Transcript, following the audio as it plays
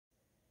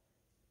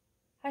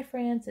Hi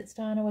friends, it's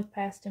Donna with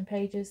Past and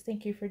Pages.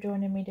 Thank you for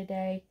joining me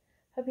today.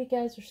 Hope you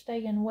guys are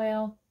staying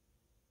well.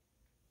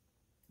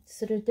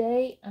 So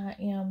today I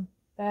am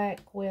back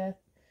with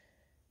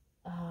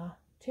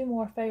two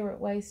more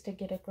favorite ways to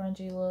get a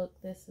grungy look.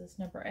 This is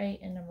number 8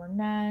 and number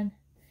 9.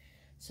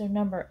 So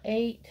number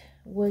 8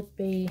 would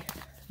be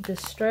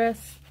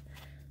Distress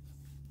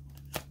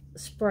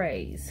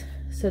sprays.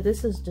 So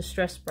this is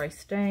Distress Spray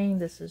Stain.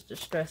 This is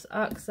Distress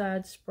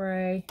Oxide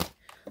Spray.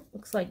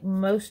 Looks like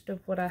most of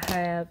what I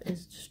have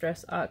is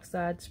Distress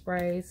Oxide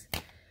sprays.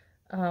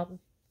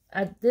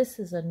 This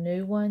is a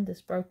new one,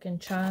 this Broken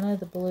China,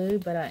 the blue,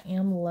 but I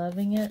am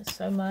loving it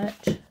so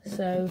much.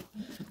 So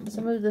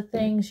some of the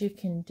things you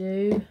can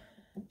do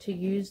to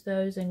use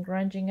those in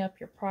grunging up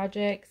your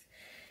projects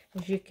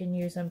is you can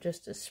use them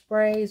just as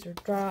sprays or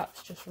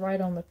drops, just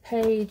right on the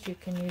page. You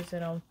can use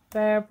it on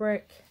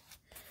fabric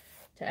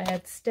to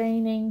add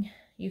staining.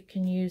 You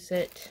can use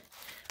it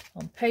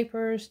on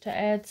papers to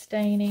add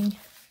staining.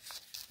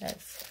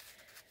 That's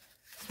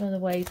some of the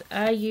ways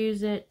I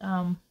use it.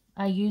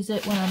 I use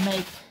it when I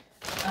make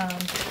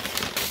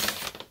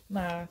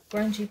my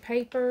grungy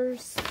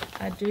papers.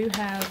 I do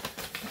have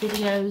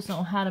videos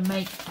on how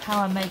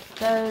I make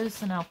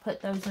those, and I'll put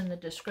those in the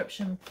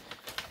description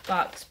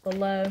box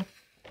below.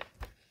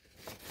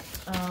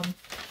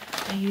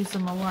 I use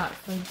them a lot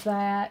for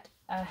that.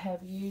 I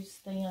have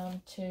used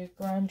them to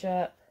grunge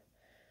up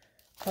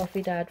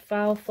coffee dyed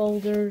file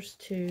folders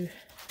to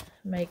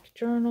make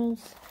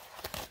journals.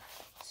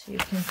 So you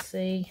can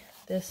see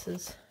this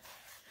is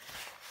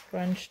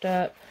grunged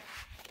up,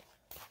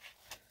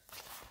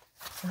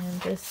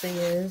 and this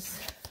is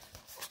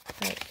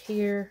back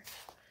here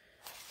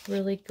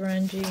really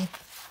grungy,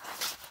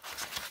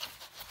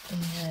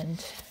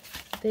 and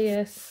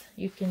this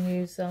you can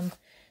use them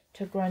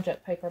to grunge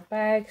up paper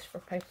bags for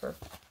paper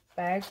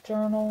bag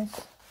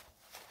journals.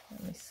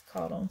 Let me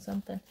caught on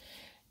something.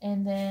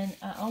 And then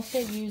I also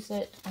use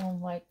it on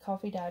like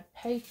coffee dyed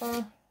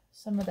paper.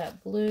 Some of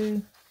that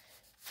blue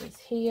is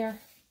here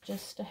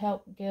just to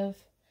help give,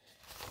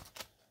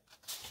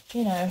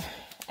 you know,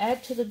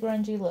 add to the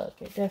grungy look.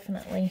 It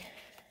definitely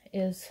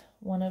is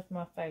one of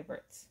my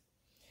favorites.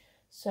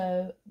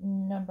 So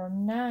number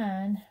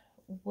 9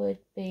 would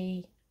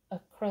be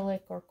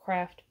acrylic or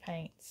craft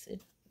paints.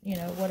 You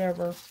know,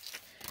 whatever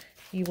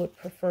you would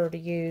prefer to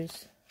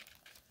use.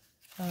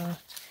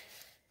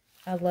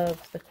 I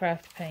love the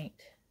craft paint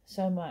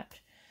so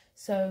much.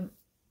 So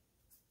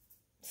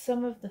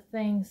some of the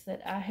things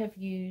that I have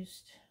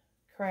used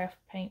craft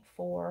paint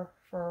for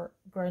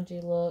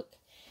grungy look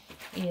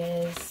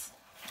is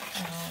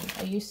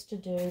I used to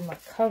do my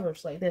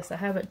covers like this. I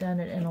haven't done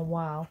it in a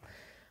while,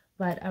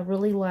 but I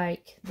really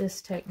like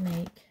this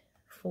technique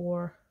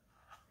for,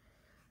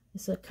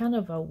 it's a kind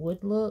of a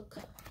wood look.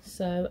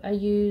 So I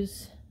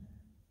use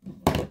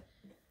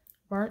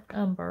burnt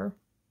umber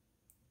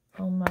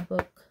on my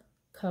book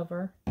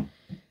cover,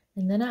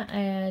 and then I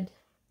add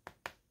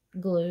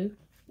glue,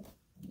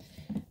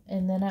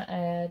 and then I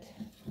add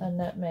a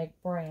nutmeg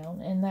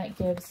brown, and that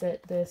gives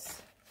it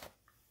this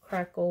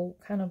crackle,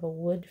 kind of a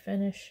wood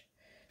finish.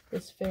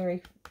 It's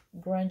very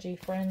grungy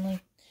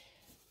friendly,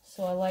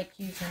 so I like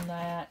using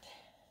that.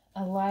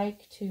 I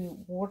like to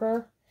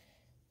water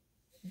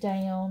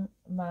down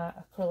my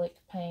acrylic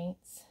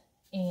paints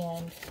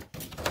and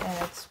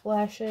add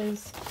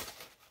splashes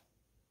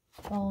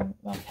on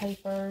my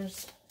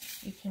papers.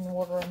 You can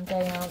water them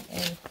down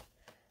and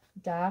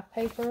dye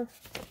paper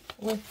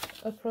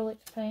with acrylic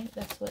paint.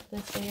 That's what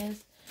this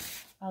is.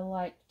 I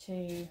like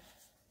to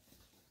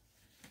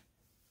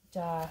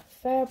dye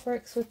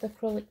fabrics with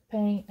acrylic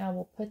paint. I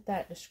will put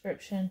that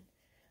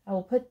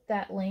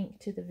link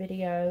to the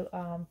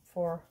video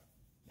for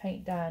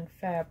paint dyeing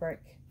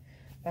fabric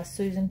by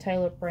Susan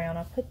Taylor Brown.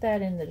 I'll put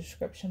that in the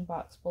description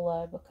box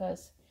below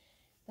because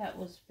that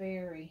was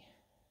very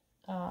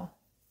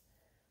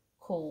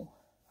cool.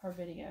 Her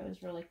video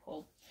is really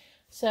cool.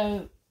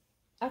 So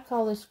I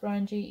call this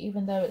grungy,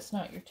 even though it's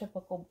not your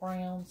typical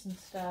browns and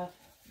stuff,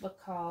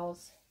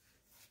 because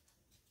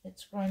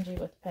it's grungy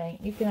with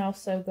paint. You can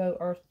also go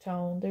earth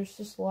tone. There's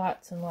just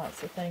lots and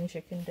lots of things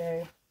you can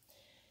do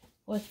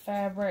with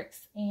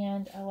fabrics,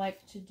 and I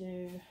like to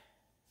do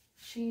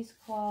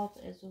cheesecloth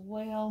as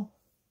well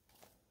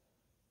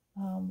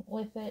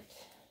with it,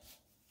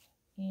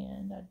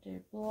 and I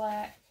do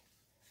black.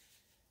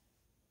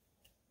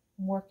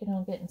 I'm working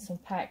on getting some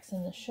packs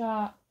in the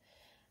shop.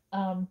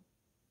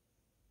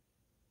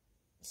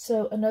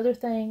 So another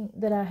thing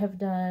that I have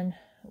done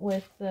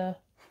with the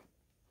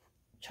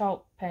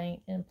chalk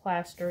paint and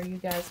plaster, you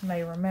guys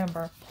may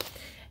remember,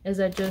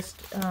 is I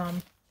just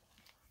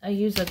I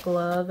use a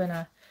glove and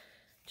I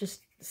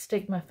just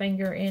stick my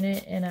finger in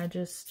it, and I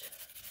just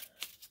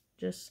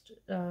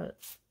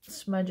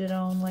smudge it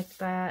on like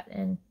that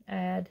and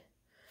add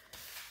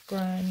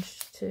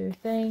grunge to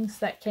things.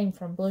 That came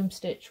from Bloom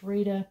Stitch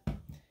Rita.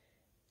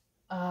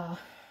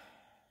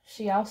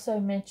 She also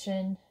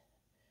mentioned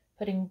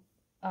putting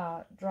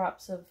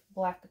drops of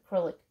black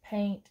acrylic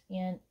paint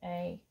in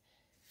a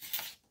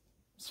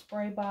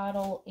spray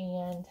bottle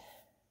and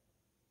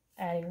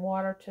adding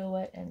water to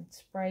it and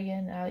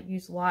spraying. I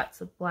use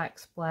lots of black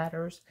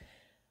splatters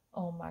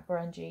on my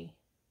grungy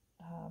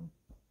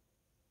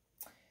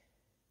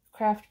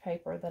craft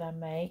paper that I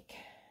make.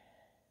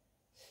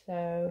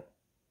 So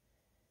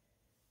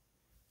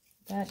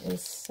that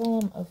is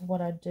some of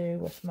what I do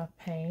with my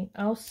paint.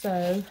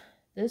 Also,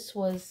 this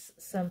was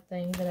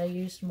something that I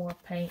used more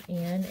paint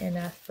in, and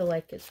I feel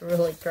like it's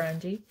really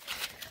grungy.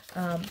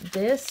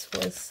 This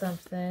was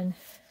something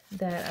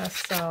that I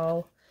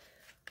saw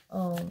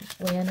on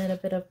Lynn at A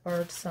Bit of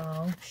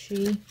Birdsong.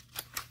 She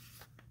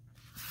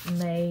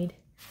made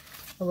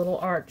a little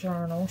art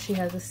journal. She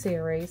has a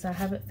series. I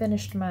haven't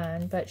finished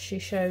mine, but she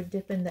showed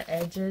dipping the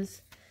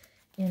edges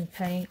in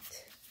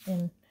paint,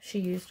 and she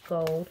used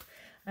gold.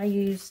 I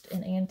used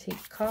an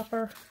antique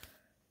copper,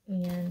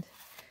 and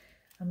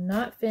I'm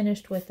not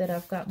finished with it.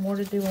 I've got more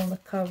to do on the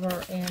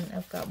cover, and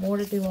I've got more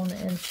to do on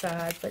the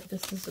inside, but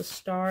this is a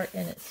start,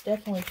 and it's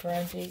definitely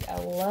grungy. I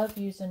love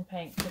using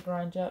paint to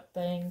grunge up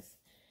things.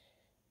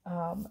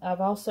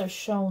 I've also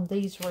shown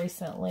these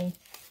recently.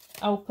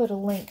 I'll put a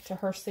link to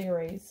her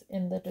series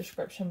in the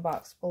description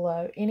box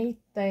below.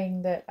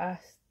 Anything that I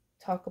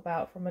talk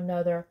about from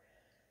another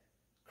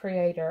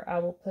creator, I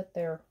will put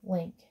their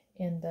link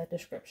in the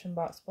description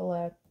box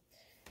below.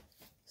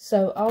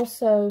 So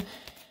also,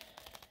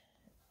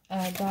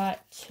 I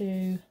got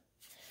to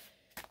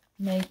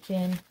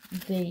making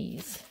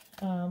these.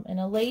 And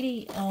a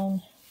lady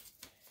on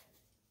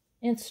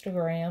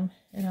Instagram,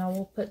 and I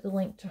will put the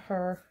link to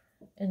her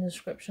in the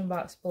description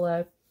box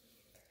below,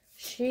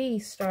 she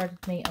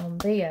started me on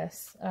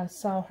this. I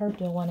saw her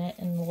doing it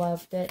and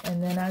loved it,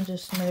 and then I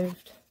just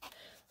moved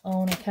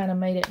on and kind of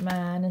made it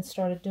mine and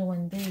started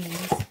doing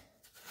these.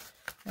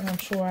 And I'm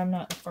sure I'm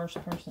not the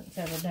first person that's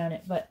ever done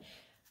it, but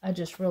I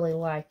just really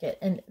like it.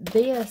 And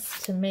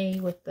this, to me,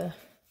 with the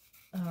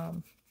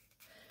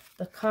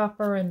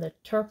copper and the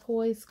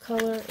turquoise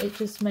color, it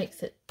just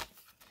makes it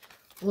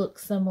look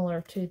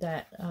similar to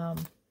that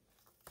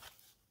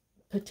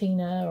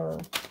patina or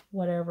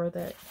whatever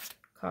that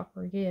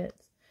copper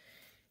gets.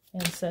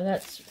 And so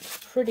that's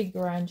pretty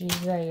grungy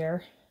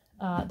there.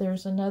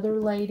 There's another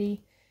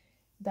lady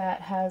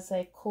that has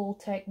a cool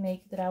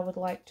technique that I would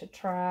like to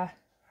try.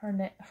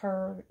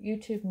 Her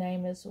YouTube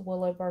name is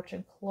Willow, Birch,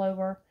 and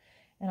Clover,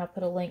 and I'll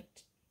put a link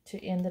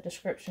in the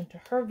description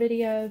to her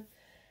video.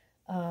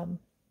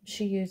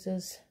 She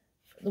uses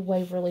the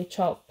Waverly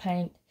chalk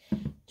paint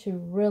to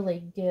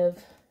really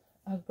give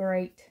a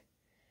great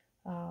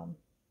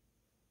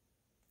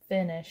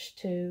finish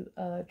to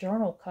a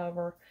journal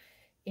cover.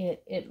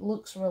 It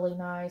looks really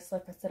nice.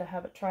 Like I said, I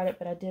haven't tried it,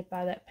 but I did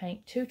buy that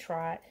paint to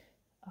try it.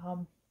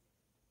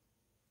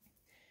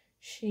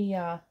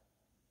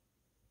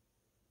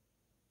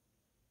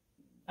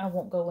 I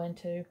won't go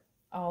into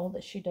all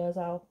that she does.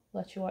 I'll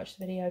let you watch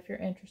the video if you're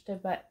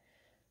interested, but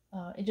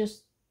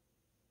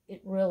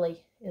it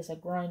really is a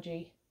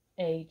grungy,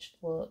 aged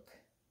look.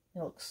 It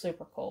looks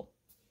super cool.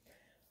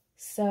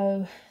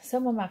 So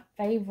some of my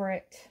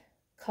favorite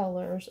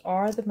colors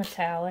are the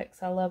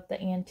metallics. I love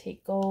the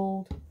antique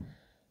gold,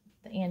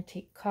 the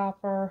antique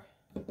copper,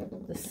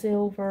 the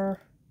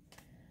silver.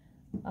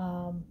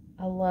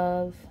 I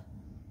love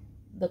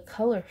the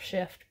color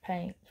shift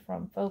paint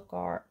from Folk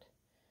Art.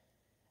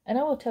 And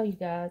I will tell you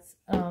guys,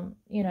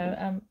 you know,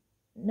 I'm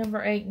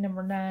number 8,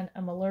 number 9,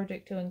 I'm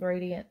allergic to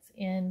ingredients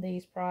in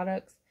these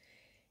products,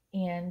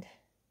 and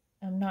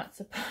I'm not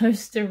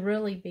supposed to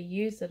really be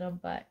using them,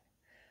 but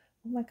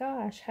oh my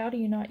gosh, how do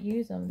you not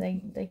use them?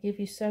 They give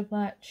you so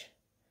much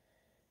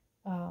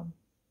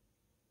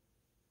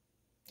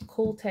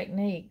cool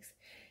techniques.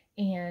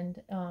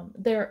 And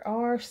there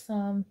are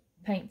some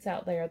paints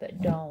out there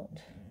that don't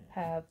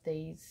have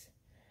these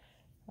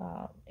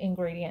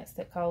ingredients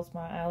that cause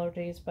my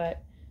allergies,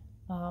 but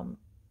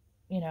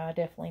you know, I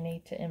definitely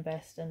need to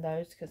invest in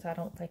those, because I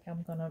don't think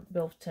I'm going to be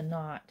able to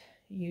not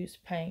use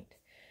paint.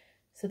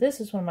 So this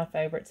is one of my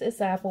favorites.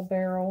 It's Apple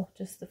Barrel,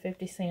 just the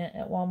 50 cent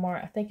at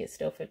Walmart. I think it's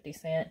still 50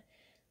 cent.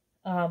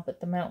 But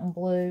the Mountain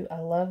Blue, I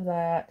love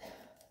that.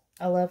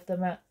 I love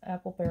the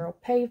Apple Barrel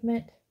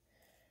Pavement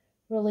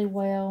really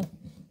well.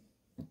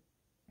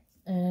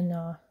 And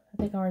I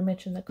think I already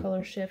mentioned the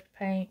color shift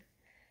paint.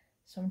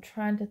 So I'm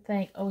trying to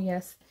think. Oh,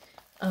 yes.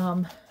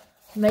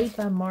 Made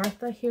by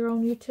Martha here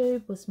on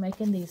YouTube was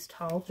making these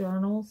tall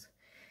journals.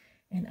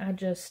 And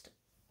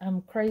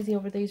I'm crazy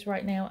over these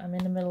right now. I'm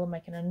in the middle of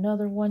making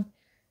another one.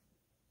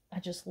 I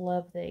just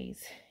love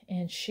these.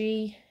 And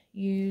she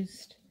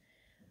used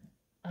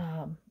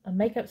a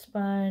makeup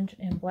sponge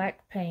and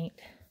black paint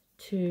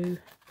to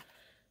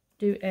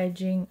do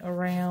edging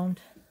around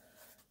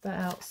the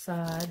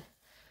outside.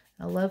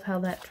 I love how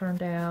that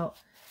turned out.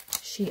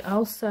 She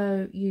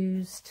also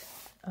used,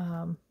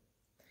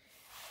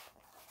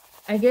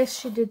 I guess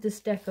she did this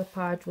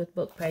decoupage with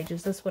book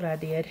pages. That's what I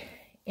did.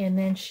 And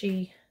then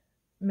she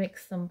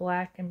mixed some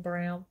black and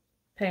brown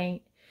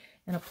paint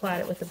and applied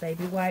it with a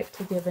baby wipe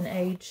to give an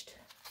aged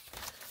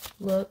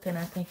look. And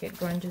I think it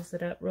grunges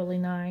it up really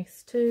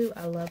nice too.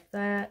 I love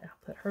that.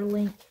 I'll put her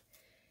link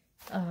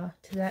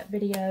to that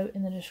video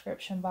in the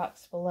description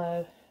box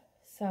below.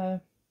 So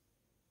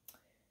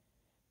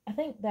I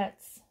think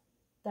that's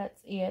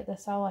it.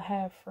 That's all I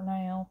have for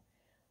now.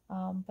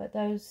 But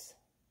those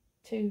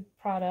two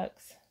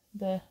products,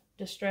 the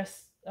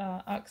Distress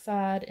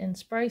Oxide and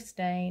Spray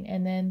Stain,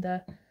 and then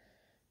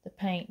the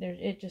paint,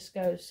 it just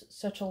goes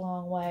such a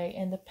long way.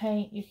 And the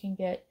paint you can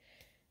get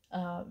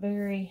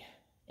very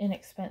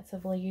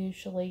inexpensively.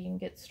 Usually you can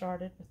get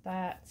started with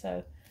that.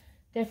 So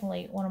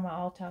definitely one of my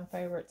all-time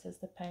favorites is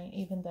the paint,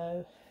 even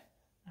though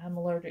I'm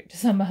allergic to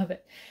some of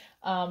it.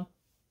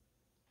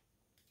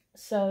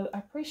 So I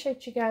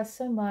appreciate you guys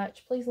so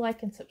much. Please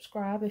like and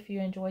subscribe if you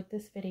enjoyed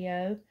this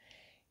video.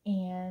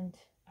 And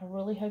I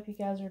really hope you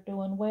guys are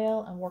doing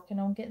well. I'm working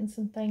on getting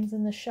some things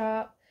in the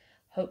shop.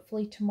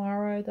 Hopefully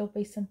tomorrow there'll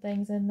be some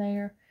things in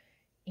there.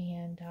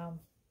 And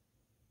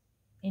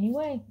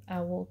anyway,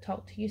 I will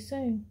talk to you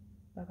soon.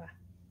 Bye-bye.